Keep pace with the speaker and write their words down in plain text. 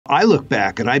I look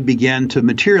back and I began to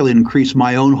materially increase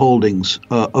my own holdings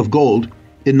of gold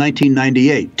in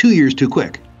 1998, 2 years too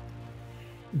quick.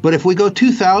 But if we go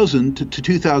 2000 to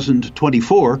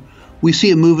 2024, we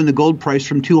see a move in the gold price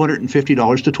from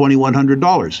 $250 to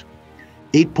 $2,100.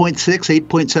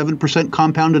 8.7%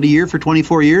 compounded a year for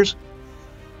 24 years.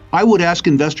 I would ask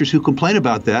investors who complain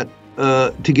about that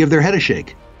to give their head a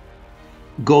shake.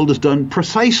 Gold has done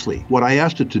precisely what I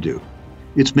asked it to do.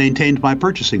 It's maintained my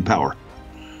purchasing power.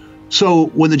 So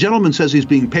when the gentleman says he's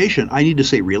being patient, I need to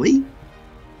say, really?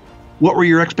 What were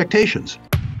your expectations?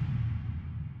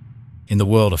 In the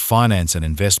world of finance and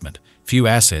investment, few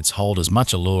assets hold as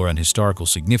much allure and historical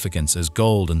significance as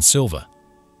gold and silver.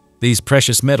 These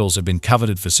precious metals have been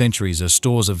coveted for centuries as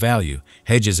stores of value,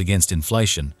 hedges against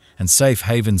inflation, and safe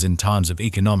havens in times of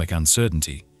economic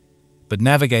uncertainty. But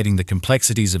navigating the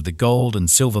complexities of the gold and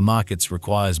silver markets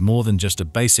requires more than just a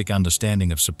basic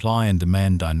understanding of supply and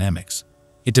demand dynamics.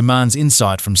 It demands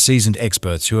insight from seasoned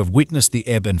experts who have witnessed the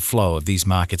ebb and flow of these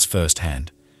markets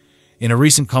firsthand. In a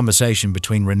recent conversation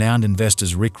between renowned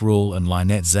investors Rick Rule and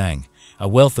Lynette Zang, a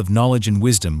wealth of knowledge and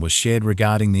wisdom was shared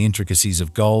regarding the intricacies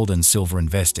of gold and silver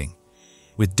investing.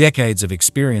 With decades of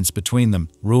experience between them,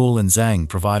 Rule and Zang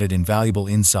provided invaluable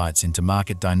insights into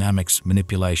market dynamics,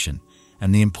 manipulation,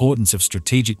 and the importance of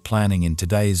strategic planning in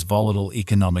today's volatile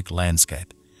economic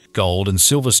landscape. Gold and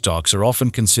silver stocks are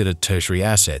often considered tertiary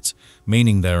assets,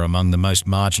 meaning they're among the most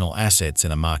marginal assets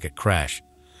in a market crash.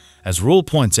 As Rule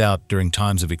points out, during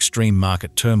times of extreme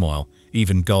market turmoil,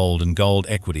 even gold and gold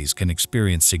equities can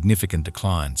experience significant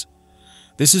declines.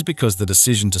 This is because the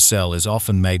decision to sell is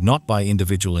often made not by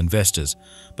individual investors,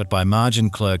 but by margin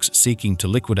clerks seeking to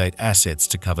liquidate assets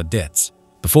to cover debts.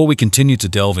 Before we continue to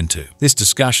delve into this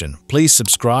discussion, please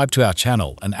subscribe to our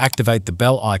channel and activate the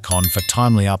bell icon for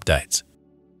timely updates.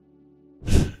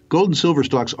 Gold and silver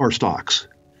stocks are stocks.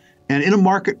 And in a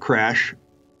market crash,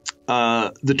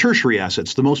 the tertiary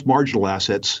assets, the most marginal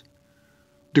assets,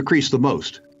 decrease the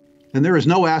most. And there is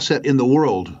no asset in the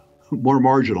world more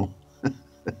marginal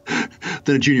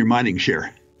than a junior mining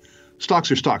share. Stocks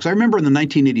are stocks. I remember in the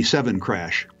 1987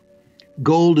 crash,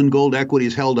 gold and gold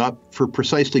equities held up for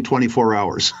precisely 24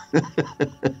 hours.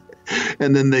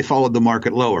 And then they followed the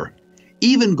market lower.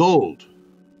 Even gold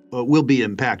will be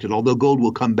impacted, although gold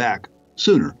will come back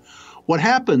sooner. What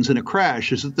happens in a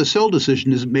crash is that the sell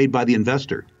decision isn't made by the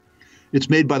investor. It's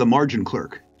made by the margin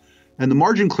clerk. And the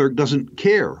margin clerk doesn't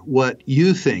care what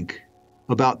you think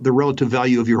about the relative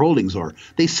value of your holdings are.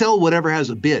 They sell whatever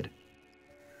has a bid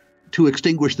to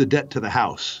extinguish the debt to the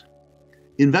house.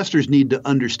 Investors need to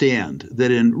understand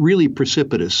that in really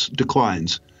precipitous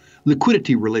declines,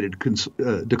 liquidity-related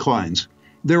declines,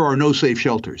 there are no safe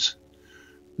shelters.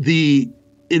 The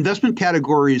investment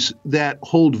categories that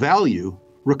hold value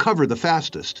recover the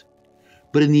fastest.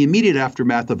 But in the immediate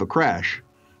aftermath of a crash,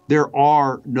 there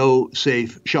are no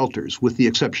safe shelters, with the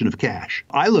exception of cash.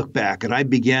 I look back and I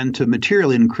began to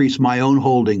materially increase my own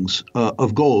holdings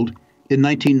of gold in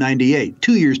 1998,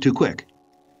 2 years too quick.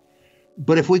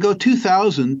 But if we go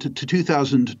 2000 to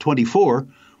 2024,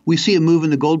 we see a move in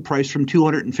the gold price from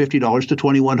 $250 to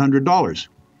 $2,100.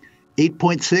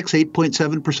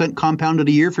 8.7% compounded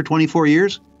a year for 24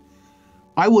 years.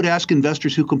 I would ask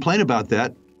investors who complain about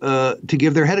that to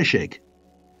give their head a shake.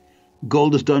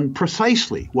 Gold has done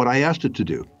precisely what I asked it to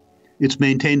do. It's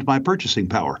maintained my purchasing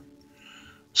power.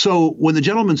 So when the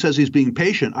gentleman says he's being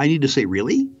patient, I need to say,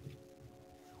 really?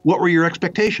 What were your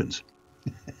expectations?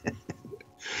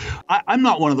 I'm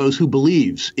not one of those who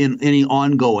believes in any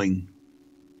ongoing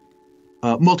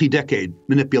multi-decade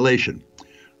manipulation.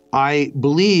 I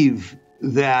believe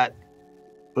that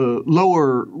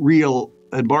lower real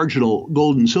and marginal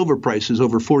gold and silver prices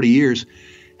over 40 years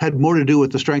had more to do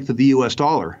with the strength of the U.S.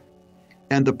 dollar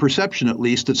and the perception, at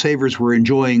least, that savers were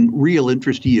enjoying real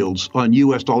interest yields on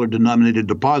U.S. dollar-denominated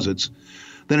deposits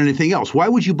than anything else. Why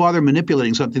would you bother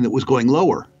manipulating something that was going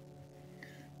lower?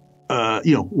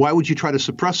 Why would you try to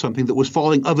suppress something that was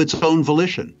falling of its own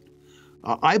volition?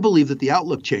 I believe that the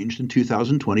outlook changed in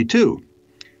 2022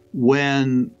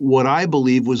 when what I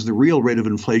believe was the real rate of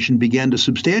inflation began to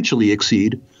substantially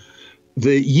exceed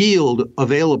the yield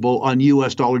available on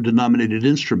U.S. dollar-denominated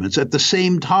instruments at the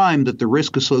same time that the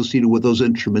risk associated with those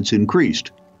instruments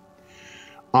increased.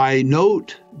 I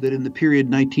note that in the period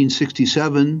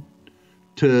 1967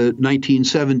 to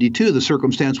 1972, the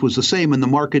circumstance was the same and the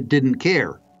market didn't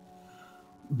care.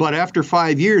 But after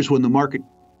 5 years, when the market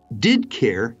did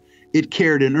care, it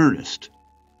cared in earnest.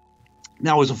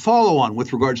 Now, as a follow-on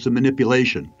with regards to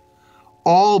manipulation,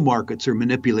 all markets are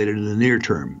manipulated in the near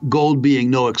term, gold being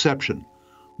no exception.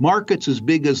 Markets as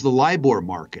big as the LIBOR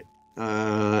market,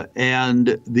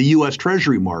 and the U.S.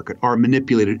 Treasury market are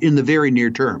manipulated in the very near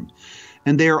term.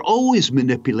 And they are always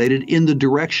manipulated in the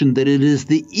direction that it is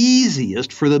the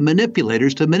easiest for the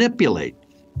manipulators to manipulate.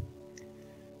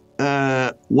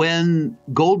 When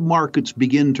gold markets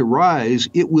begin to rise,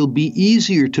 it will be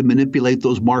easier to manipulate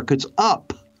those markets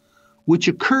up, which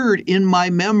occurred in my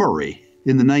memory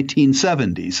in the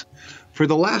 1970s. For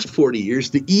the last 40 years,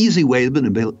 the easy way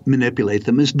to manipulate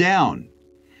them is down.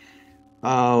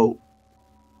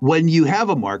 When you have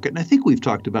a market, and I think we've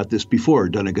talked about this before,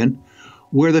 Dunnigan,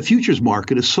 where the futures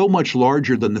market is so much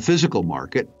larger than the physical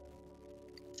market,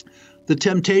 the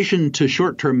temptation to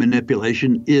short-term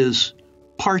manipulation is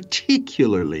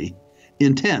particularly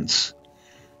intense.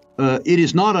 It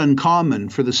is not uncommon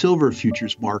for the silver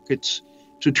futures markets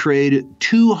to trade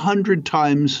 200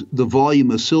 times the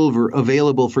volume of silver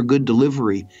available for good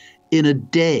delivery in a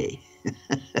day.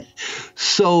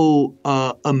 So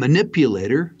a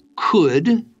manipulator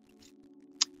could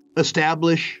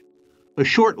establish a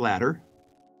short ladder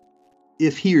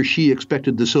if he or she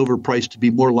expected the silver price to be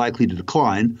more likely to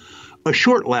decline, a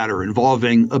short ladder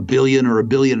involving $1 billion or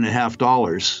 $1.5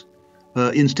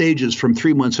 billion in stages from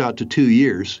 3 months out to 2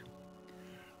 years,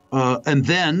 and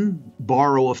then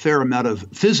borrow a fair amount of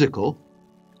physical,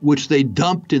 which they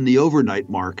dumped in the overnight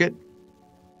market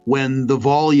when the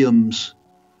volumes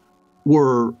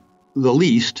were the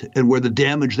least and where the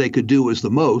damage they could do was the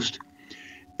most,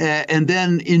 and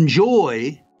then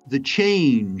enjoy the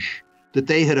change that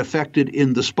they had affected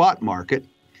in the spot market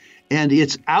and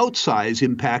its outsized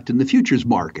impact in the futures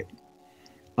market.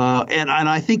 And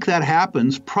I think that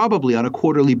happens probably on a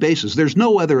quarterly basis. There's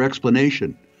no other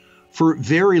explanation for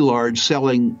very large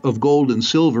selling of gold and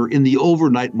silver in the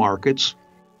overnight markets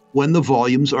when the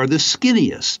volumes are the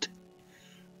skinniest.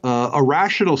 A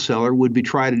rational seller would be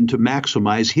trying to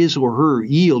maximize his or her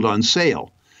yield on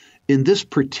sale. In this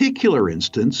particular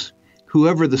instance,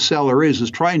 whoever the seller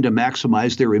is trying to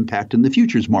maximize their impact in the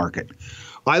futures market.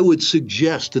 I would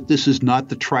suggest that this is not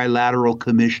the Trilateral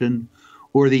Commission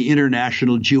or the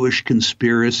International Jewish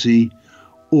Conspiracy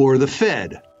or the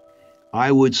Fed.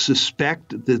 I would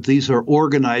suspect that these are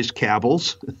organized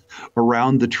cabals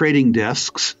around the trading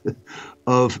desks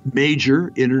of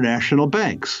major international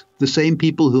banks, the same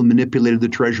people who manipulated the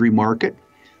Treasury market,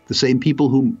 the same people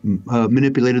who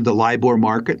manipulated the LIBOR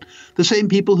market, the same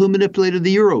people who manipulated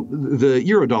the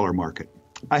euro-dollar market.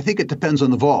 I think it depends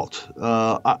on the vault.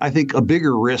 I think a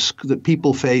bigger risk that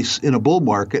people face in a bull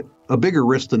market, a bigger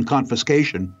risk than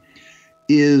confiscation,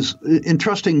 is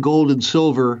entrusting gold and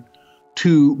silver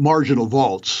to marginal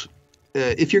vaults.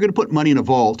 If you're going to put money in a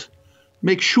vault,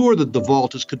 make sure that the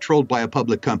vault is controlled by a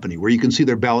public company where you can see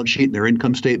their balance sheet and their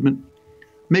income statement.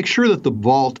 Make sure that the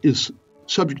vault is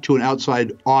subject to an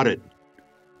outside audit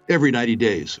every 90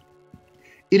 days.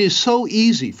 It is so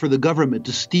easy for the government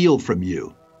to steal from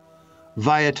you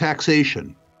via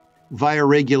taxation, via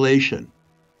regulation,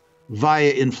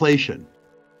 via inflation,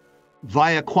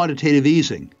 via quantitative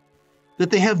easing,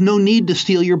 that they have no need to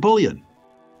steal your bullion.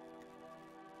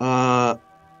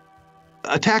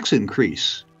 A tax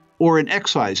increase or an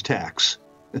excise tax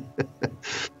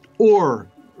or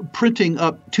printing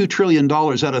up $2 trillion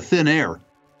out of thin air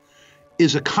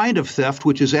is a kind of theft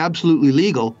which is absolutely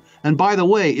legal and, by the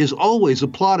way, is always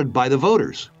applauded by the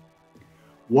voters.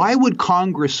 Why would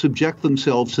Congress subject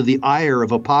themselves to the ire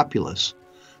of a populace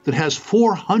that has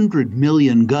 400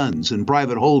 million guns in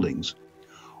private holdings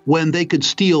when they could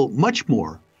steal much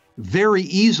more very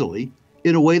easily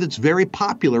in a way that's very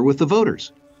popular with the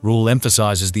voters? Rule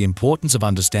emphasizes the importance of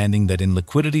understanding that in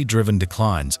liquidity-driven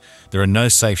declines, there are no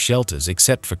safe shelters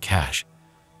except for cash.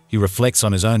 He reflects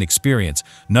on his own experience,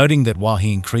 noting that while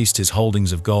he increased his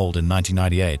holdings of gold in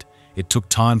 1998, it took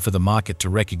time for the market to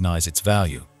recognize its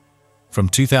value. From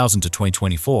 2000 to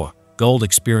 2024, gold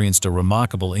experienced a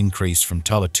remarkable increase from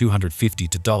 $250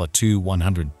 to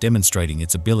 $2,100, demonstrating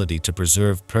its ability to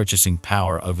preserve purchasing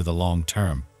power over the long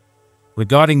term.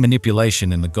 Regarding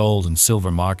manipulation in the gold and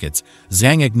silver markets,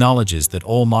 Zang acknowledges that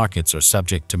all markets are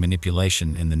subject to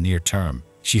manipulation in the near term.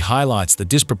 She highlights the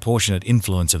disproportionate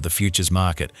influence of the futures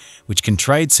market, which can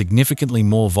trade significantly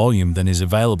more volume than is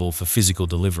available for physical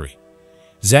delivery.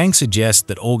 Zang suggests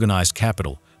that organized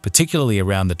capital, particularly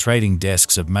around the trading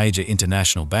desks of major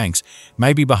international banks,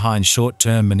 may be behind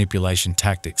short-term manipulation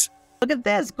tactics. Look at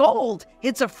this, gold.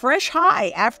 It's a fresh high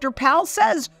after Powell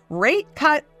says rate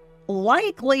cut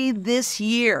likely this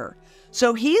year.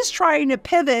 So he's trying to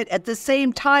pivot at the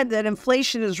same time that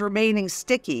inflation is remaining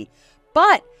sticky.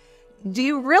 But do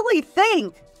you really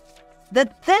think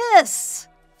that this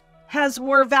has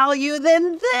more value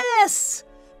than this?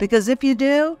 Because if you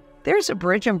do, there's a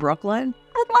bridge in Brooklyn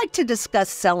I'd like to discuss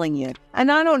selling you,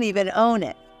 and I don't even own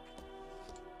it.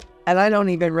 And I don't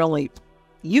even really,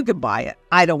 you could buy it.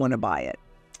 I don't want to buy it.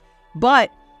 But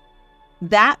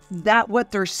that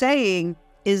what they're saying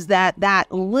is that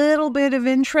little bit of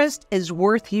interest is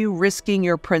worth you risking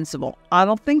your principal. I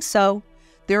don't think so.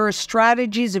 There are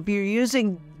strategies, if you're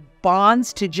using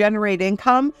bonds to generate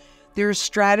income, there's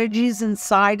strategies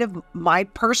inside of my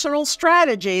personal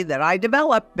strategy that I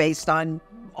developed based on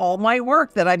all my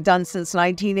work that I've done since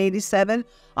 1987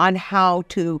 on how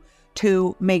to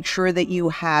make sure that you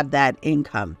have that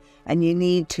income. And you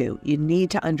need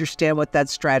to understand what that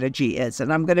strategy is.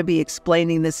 And I'm going to be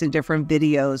explaining this in different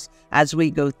videos as we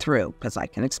go through, because I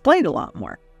can explain a lot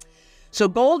more. So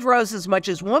gold rose as much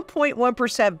as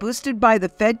 1.1%, boosted by the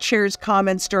Fed chair's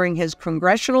comments during his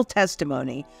congressional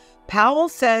testimony. Powell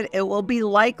said it will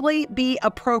likely be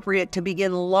appropriate to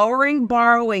begin lowering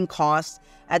borrowing costs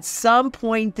at some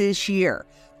point this year,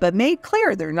 but made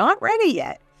clear they're not ready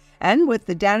yet. And with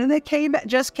the data that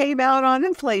just came out on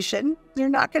inflation, they're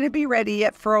not going to be ready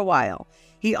yet for a while.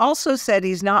 He also said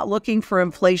he's not looking for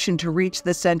inflation to reach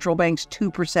the central bank's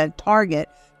 2% target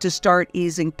to start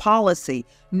easing policy.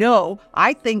 No,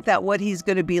 I think that what he's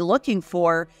going to be looking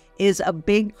for is a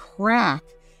big crack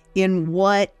in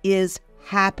what is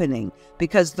happening,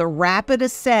 because the rapid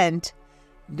ascent,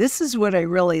 this is what I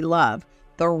really love,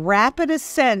 the rapid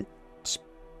ascent,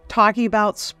 talking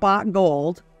about spot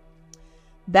gold,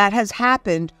 that has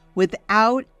happened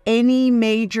without any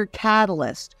major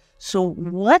catalyst. So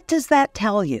what does that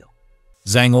tell you?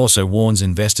 Zang also warns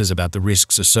investors about the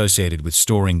risks associated with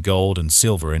storing gold and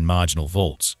silver in marginal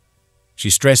vaults. She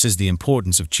stresses the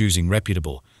importance of choosing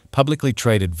reputable, publicly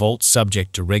traded vaults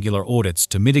subject to regular audits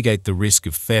to mitigate the risk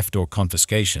of theft or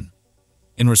confiscation.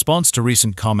 In response to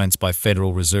recent comments by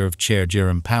Federal Reserve Chair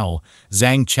Jerome Powell,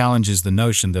 Zang challenges the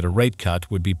notion that a rate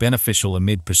cut would be beneficial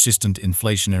amid persistent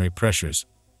inflationary pressures.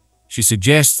 She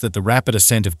suggests that the rapid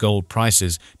ascent of gold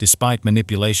prices, despite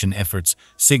manipulation efforts,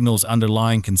 signals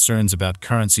underlying concerns about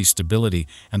currency stability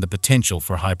and the potential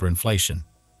for hyperinflation.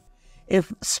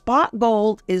 If spot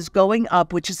gold is going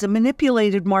up, which is a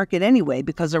manipulated market anyway,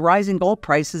 because a rising gold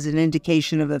price is an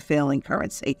indication of a failing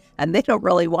currency, and they don't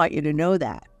really want you to know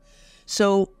that.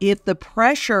 So if the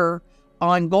pressure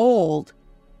on gold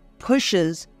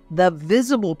pushes the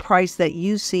visible price that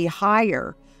you see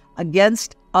higher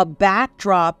against a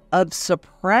backdrop of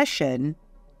suppression,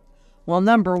 well,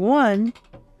 number one,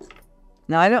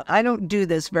 now I don't do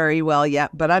this very well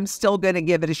yet, but I'm still going to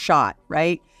give it a shot,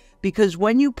 right? Because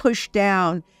when you push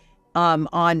down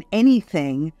on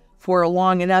anything for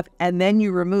long enough and then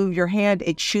you remove your hand,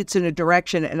 it shoots in a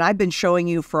direction. And I've been showing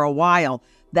you for a while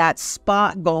that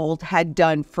spot gold had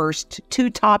done first 2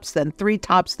 tops, then 3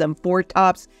 tops, then 4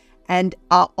 tops. And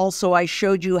also I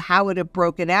showed you how it had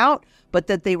broken out, but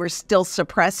that they were still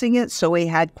suppressing it. So we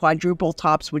had quadruple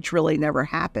tops, which really never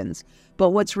happens.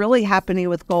 But what's really happening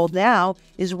with gold now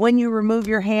is when you remove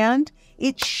your hand,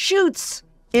 it shoots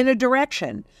in a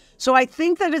direction. So I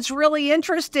think that it's really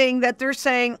interesting that they're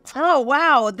saying, oh,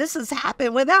 wow, this has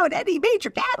happened without any major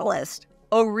catalyst.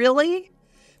 Oh, really?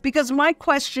 Because my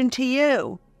question to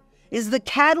you is, the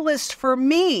catalyst for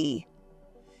me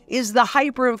is the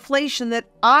hyperinflation that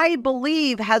I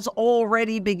believe has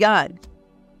already begun.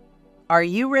 Are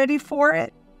you ready for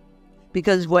it?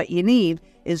 Because what you need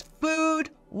is food,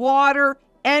 water,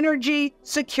 energy,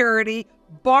 security,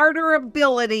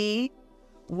 barterability,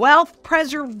 wealth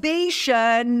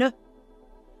preservation,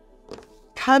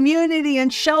 community,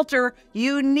 and shelter.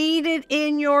 You need it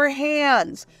in your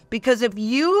hands, because if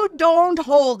you don't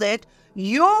hold it,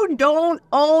 you don't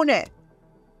own it.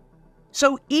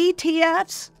 So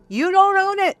ETFs, you don't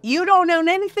own it. You don't own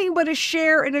anything but a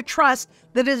share in a trust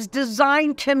that is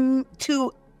designed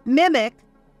to mimic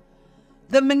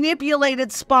the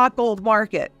manipulated spot gold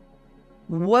market.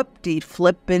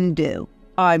 Whoop-de-flip-and-do.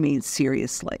 I mean,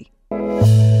 seriously.